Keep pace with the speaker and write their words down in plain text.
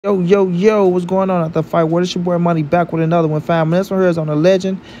Yo, what's going on at the fight? Well, it's your boy Money back with another one. 5 minutes one here is on a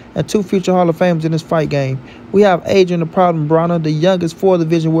legend and two future Hall of Famers in this fight game. We have Adrien the Problem Broner, the youngest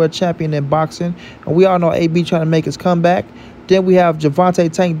 4th-division world champion in boxing. And we all know AB trying to make his comeback. Then we have Gervonta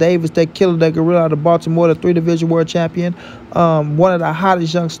Tank Davis, that killer, that gorilla out of Baltimore, the 3th-division world champion. One of the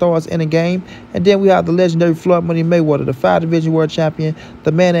hottest young stars in the game. And then we have the legendary Floyd Mayweather, the 5th-division world champion,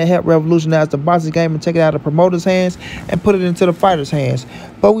 the man that helped revolutionize the boxing game and take it out of the promoter's hands and put it into the fighter's hands.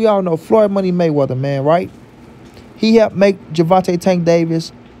 But we all know Floyd Mayweather, man, right? He helped make Gervonta Tank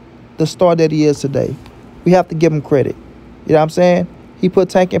Davis the star that he is today. We have to give him credit. You know what I'm saying? He put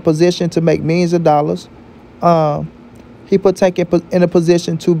Tank in position to make millions of dollars. He put Tank in a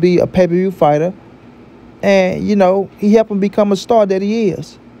position to be a pay-per-view fighter. And, you know, he helped him become a star that he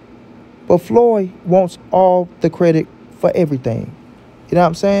is. But Floyd wants all the credit for everything. You know what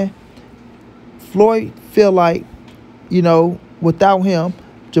I'm saying? Floyd feel like, you know, without him,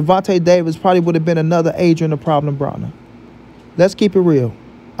 Gervonta Davis probably would have been another Adrien the Problem Broner. Let's keep it real.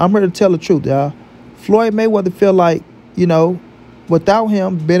 I'm here to tell the truth, y'all. Floyd Mayweather feel like, you know, without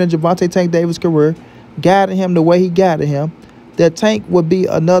him being in Gervonta Tank Davis' career, guiding him the way he guided him, that Tank would be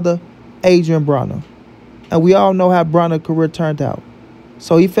another Adrien Broner. And we all know how Broner's career turned out.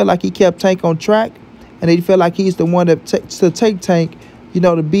 So he felt like he kept Tank on track, and he felt like he's the one to take Tank, you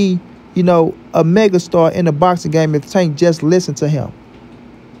know, to be, you know, a megastar in the boxing game if Tank just listened to him.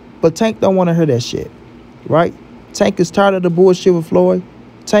 But Tank don't want to hear that shit, right? Tank is tired of the bullshit with Floyd.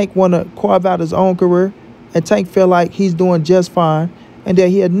 Tank want to carve out his own career, and Tank feel like he's doing just fine and that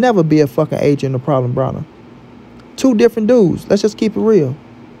he'll never be a fucking Adrien the Problem Broner. Two different dudes. Let's just keep it real.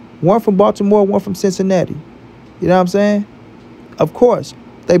 One from Baltimore, one from Cincinnati. You know what I'm saying? Of course,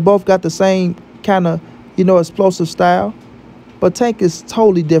 they both got the same kind of, you know, explosive style. But Tank is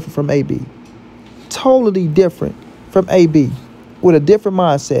totally different from AB. Totally different from AB. With a different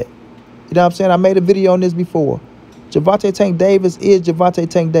mindset. You know what I'm saying? I made a video on this before. Gervonta Tank Davis is Gervonta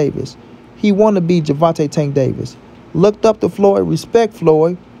Tank Davis. He want to be Gervonta Tank Davis. Looked up to Floyd, respect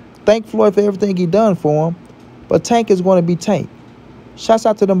Floyd, thank Floyd for everything he done for him. But Tank is going to be Tank. Shouts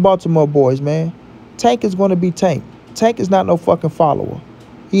out to them Baltimore boys, man. Tank is going to be Tank. Tank is not no fucking follower.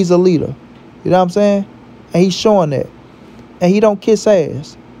 He's a leader. You know what I'm saying? And he's showing that. And he don't kiss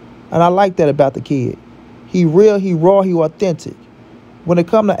ass. And I like that about the kid. He real, he raw, he authentic. When it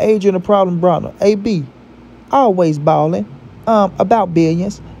come to Adrien the Problem Broner, AB, always balling, about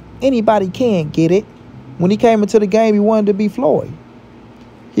billions. Anybody can get it. When he came into the game, he wanted to be Floyd.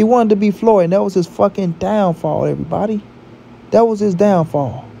 He wanted to be Floyd, and that was his fucking downfall, everybody. That was his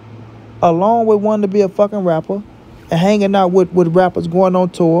downfall. Along with wanting to be a fucking rapper and hanging out with rappers going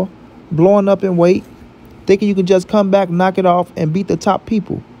on tour, blowing up in weight, thinking you can just come back, knock it off, and beat the top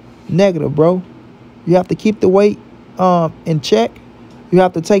people. Negative, bro. You have to keep the weight in check. You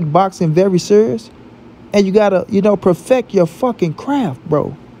have to take boxing very serious. And you got to, you know, perfect your fucking craft,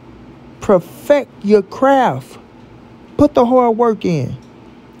 bro. Perfect your craft. Put the hard work in.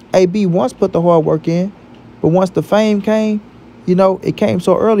 AB once put the hard work in, but once the fame came, you know, it came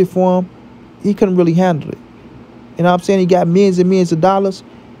so early for him, he couldn't really handle it. You know what I'm saying? He got millions and millions of dollars.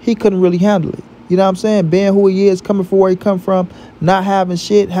 He couldn't really handle it. You know what I'm saying? Being who he is, coming from where he come from, not having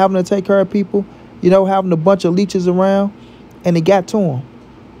shit, having to take care of people, you know, having a bunch of leeches around, and it got to him.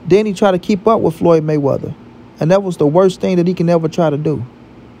 Then he tried to keep up with Floyd Mayweather, and that was the worst thing that he can ever try to do.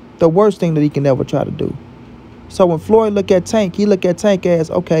 The worst thing that he can ever try to do. So when Floyd look at Tank, he look at Tank as,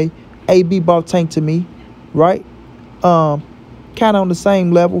 okay, AB brought Tank to me, right? Kind of on the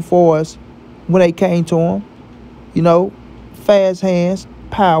same level for us when they came to him. You know, fast hands,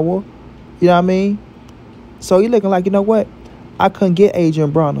 power, you know what I mean? So he looking like, you know what? I couldn't get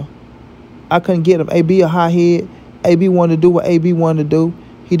Adrien Broner. I couldn't get him. AB a high head. AB wanted to do what AB wanted to do.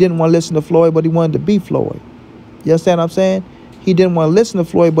 He didn't want to listen to Floyd, but he wanted to be Floyd. You understand what I'm saying? He didn't want to listen to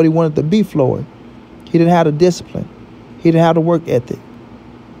Floyd, but he wanted to be Floyd. He didn't have the discipline. He didn't have the work ethic.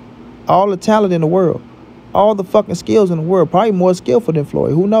 All the talent in the world. All the fucking skills in the world. Probably more skillful than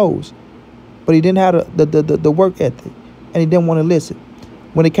Floyd. Who knows? But he didn't have the work ethic. And he didn't want to listen.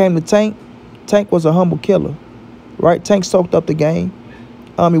 When it came to Tank, Tank was a humble killer. Right? Tank soaked up the game.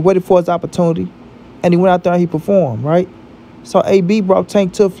 He waited for his opportunity. And he went out there and he performed. Right? So AB brought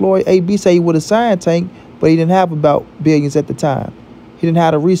Tank to Floyd. AB said he would have signed Tank, but he didn't have about billions at the time. He didn't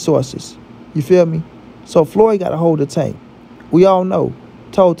have the resources. You feel me? So Floyd got a hold of Tank. We all know.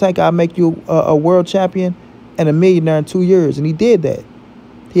 Told Tank, I'll make you a world champion and a millionaire in 2 years. And he did that.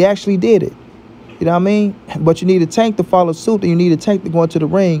 He actually did it. You know what I mean? But you need a Tank to follow suit, and you need a Tank to go into the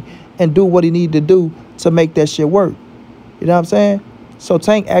ring and do what he needed to do to make that shit work. You know what I'm saying? So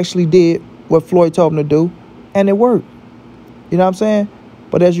Tank actually did what Floyd told him to do, and it worked. You know what I'm saying?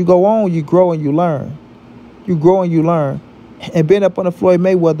 But as you go on, you grow and you learn. You grow and you learn. And being up on the Floyd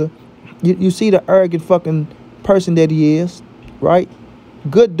Mayweather, you see the arrogant fucking person that he is, right?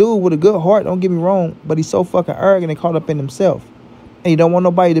 Good dude with a good heart, don't get me wrong, but he's so fucking arrogant and caught up in himself. And he don't want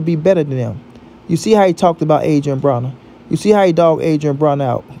nobody to be better than him. You see how he talked about Adrien Broner. You see how he dogged Adrien Broner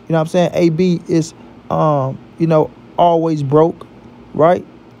out. You know what I'm saying? AB is, you know, always broke, right?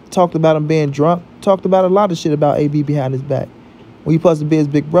 Talked about him being drunk. Talked about a lot of shit about AB behind his back. When he supposed to be his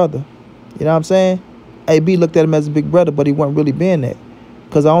big brother. You know what I'm saying? AB looked at him as a big brother, but he wasn't really being that.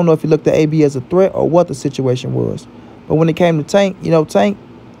 Because I don't know if he looked at AB as a threat or what the situation was. But when it came to Tank, Tank,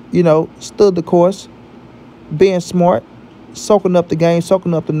 stood the course, being smart, soaking up the game,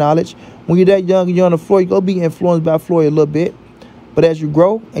 soaking up the knowledge. When you're that young and you're on the floor, you're going to be influenced by Floyd a little bit. But as you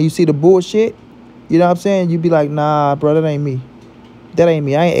grow and you see the bullshit, you know what I'm saying? You be like, nah, bro, that ain't me. That ain't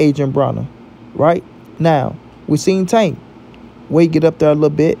me. I ain't Adrien Broner, right? Now, we seen Tank. Where he get up there a little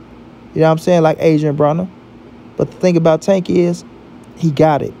bit, you know what I'm saying, like Adrien Broner. But the thing about Tank is, he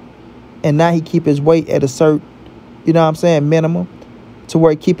got it. And now he keep his weight at a certain, you know what I'm saying, minimum, to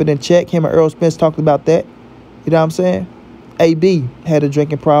where he keep it in check. Him and Earl Spence talked about that. You know what I'm saying? AB had a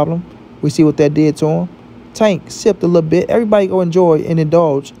drinking problem. We see what that did to him. Tank sipped a little bit. Everybody go enjoy and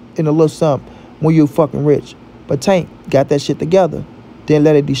indulge in a little something when you fucking rich. But Tank got that shit together. Didn't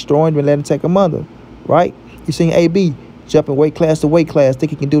let it destroy him, didn't let it take him under. Right? You seen AB jumping weight class to weight class,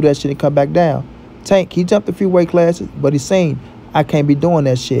 think he can do that shit and come back down. Tank, he jumped a few weight classes, but he's saying, I can't be doing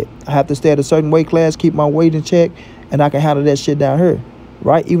that shit. I have to stay at a certain weight class, keep my weight in check, and I can handle that shit down here.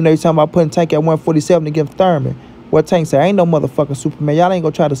 Right? Even though you're talking about putting Tank at 147 to give him Thurman. What Tank say? I ain't no motherfucking Superman. Y'all ain't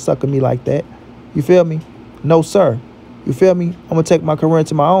gonna try to sucker me like that. You feel me? No, sir. You feel me? I'm gonna take my career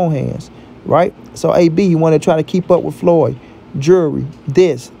into my own hands. Right? So AB, he wanted to try to keep up with Floyd. Jury,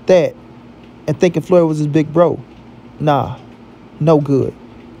 this, that, and thinking Floyd was his big bro. Nah, no good.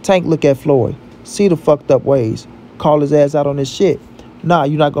 Tank look at Floyd, see the fucked up ways, call his ass out on this shit. Nah,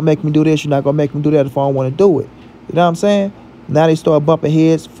 you're not gonna make me do this, you're not gonna make me do that if I don't want to do it. You know what I'm saying? Now they start bumping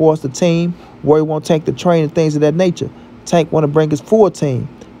heads, force the team, where he won't take the train and things of that nature. Tank want to bring his full team.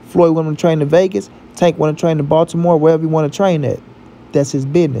 Floyd want to train in Vegas, Tank want to train in Baltimore, wherever he want to train at. That's his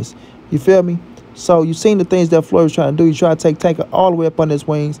business. You feel me? So you seen the things that Floyd was trying to do. You try to take Tank all the way up on his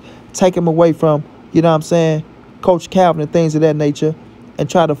wings, take him away from, you know what I'm saying, Coach Calvin and things of that nature, and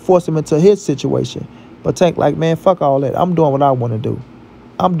try to force him into his situation. But Tank like, man, fuck all that. I'm doing what I want to do.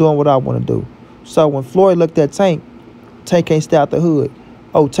 I'm doing what I want to do. So when Floyd looked at Tank, Tank can't stay out the hood.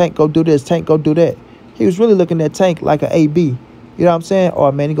 Oh, Tank go do this, Tank go do that. He was really looking at Tank like an AB. You know what I'm saying? Or,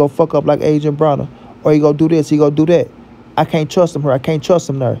 man, he go fuck up like Adrien Broner. Or he go do this, he go do that. I can't trust him here, I can't trust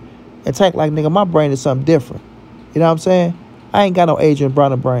him there. And Tank like, nigga, my brain is something different. You know what I'm saying? I ain't got no Adrien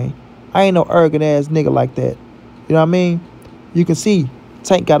Broner brain. I ain't no arrogant ass nigga like that. You know what I mean? You can see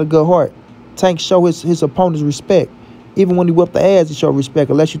Tank got a good heart. Tank show his opponents respect. Even when he whip the ass, he show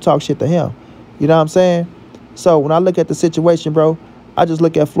respect unless you talk shit to him. You know what I'm saying? So when I look at the situation, bro, I just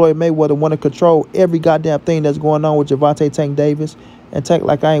look at Floyd Mayweather want to control every goddamn thing that's going on with Gervonta Tank Davis. And Tank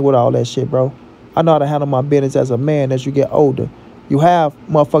like, I ain't with all that shit, bro. I know how to handle my business as a man as you get older. You have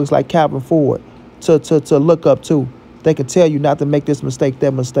motherfuckers like Calvin Ford to look up to. They can tell you not to make this mistake,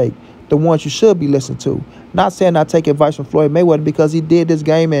 that mistake. The ones you should be listening to. Not saying I take advice from Floyd Mayweather because he did this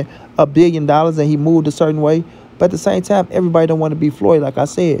game in $1 billion and he moved a certain way. But at the same time, everybody don't want to be Floyd, like I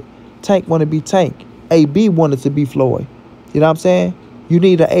said. Tank want to be Tank. AB wanted to be Floyd. You know what I'm saying? You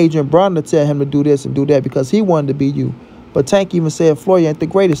need an Adrien Broner to tell him to do this and do that because he wanted to be you. But Tank even said Floyd ain't the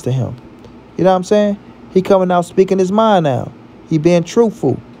greatest to him. You know what I'm saying? He coming out speaking his mind now. He being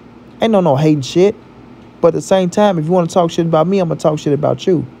truthful. Ain't no hating shit. But at the same time, if you want to talk shit about me, I'm going to talk shit about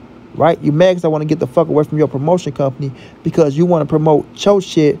you. Right? You mad because I want to get the fuck away from your promotion company because you want to promote your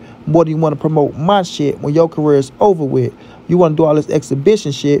shit more than you want to promote my shit when your career is over with. You want to do all this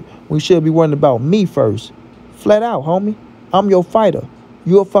exhibition shit when you should be worrying about me first. Flat out, homie. I'm your fighter.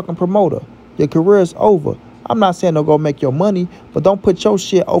 You a fucking promoter. Your career is over. I'm not saying don't go make your money, but don't put your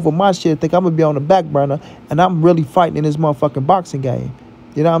shit over my shit and think I'm going to be on the back burner and I'm really fighting in this motherfucking boxing game.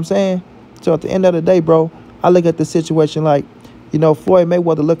 You know what I'm saying? So at the end of the day, bro, I look at the situation like, you know, Floyd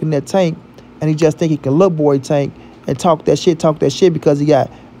Mayweather looking at Tank and he just think he can little boy Tank and talk that shit because he got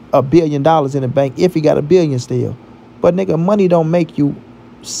 $1 billion in the bank, if he got $1 billion still. But nigga, money don't make you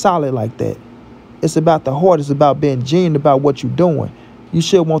solid like that. It's about the heart. It's about being genuine about what you're doing. You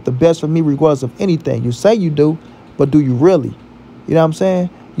should want the best for me regardless of anything. You say you do, but do you really? You know what I'm saying?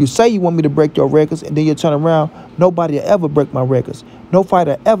 You say you want me to break your records, and then you turn around, nobody will ever break my records. No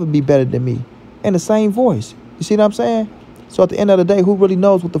fighter will ever be better than me. In the same voice. You see what I'm saying? So at the end of the day, who really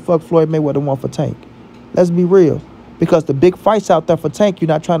knows what the fuck Floyd Mayweather want for Tank? Let's be real. Because the big fights out there for Tank, you're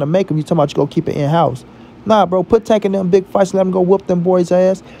not trying to make them. You talking about you go keep it in-house. Nah, bro, put Tank in them big fights and let him go whoop them boys'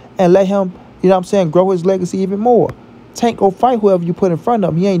 ass and let him, you know what I'm saying, grow his legacy even more. Tank go fight whoever you put in front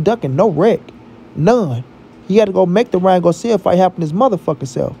of him. He ain't ducking no wreck. None. He got to go make the round, go see a fight happen his motherfucking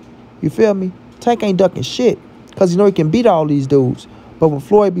self. You feel me? Tank ain't ducking shit because you know he can beat all these dudes. But when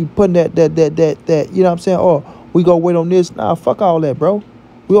Floyd be putting that, you know what I'm saying, oh, we go wait on this. Nah, fuck all that, bro.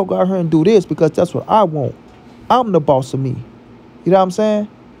 We gonna go out here and do this because that's what I want. I'm the boss of me. You know what I'm saying?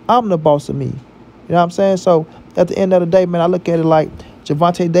 I'm the boss of me. You know what I'm saying? So at the end of the day, man, I look at it like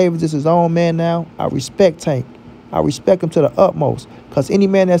Gervonta Davis is his own man now. I respect Tank. I respect him to the utmost. Because any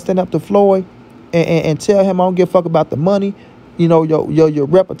man that stand up to Floyd and tell him I don't give a fuck about the money, you know, your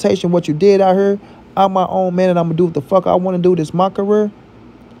reputation, what you did out here, I'm my own man and I'm going to do what the fuck I want to do. This my career.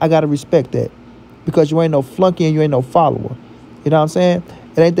 I got to respect that. Because you ain't no flunky and you ain't no follower. You know what I'm saying?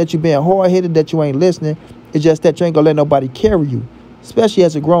 It ain't that you being hard-headed, that you ain't listening. It's just that you ain't going to let nobody carry you. Especially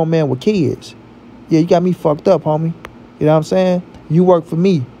as a grown man with kids. Yeah, you got me fucked up, homie. You know what I'm saying? You work for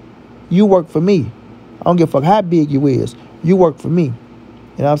me. You work for me. I don't give a fuck how big you is. You work for me. You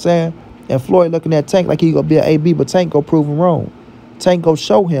know what I'm saying? And Floyd looking at Tank like he gonna be an AB, but Tank go prove him wrong. Tank go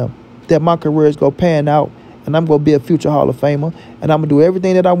show him that my career is gonna pan out and I'm gonna be a future Hall of Famer and I'm gonna do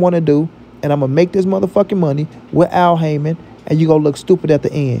everything that I want to do and I'm gonna make this motherfucking money with Al Heyman and you gonna look stupid at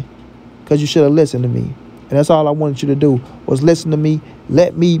the end because you should have listened to me. And that's all I wanted you to do was listen to me,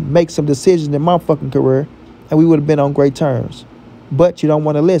 let me make some decisions in my fucking career and we would have been on great terms. But you don't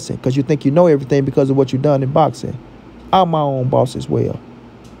want to listen because you think you know everything because of what you've done in boxing. I'm my own boss as well.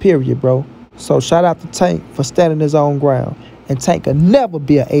 Period, bro. So shout out to Tank for standing his own ground. And Tank can never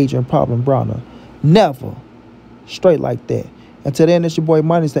be an Adrien problem Broner. Never. Straight like that. Until then, it's your boy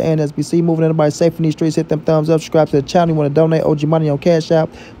Money. It's the NSBC. Moving everybody safe in these streets. Hit them thumbs up. Subscribe to the channel. You want to donate OG Money on Cash App.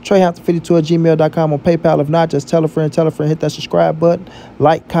 TreyHampton52@gmail.com on PayPal. If not, just tell a friend. Hit that subscribe button.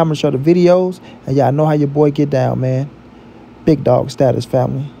 Like, comment, share the videos. And y'all know how your boy get down, man. Big dog status,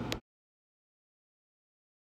 family.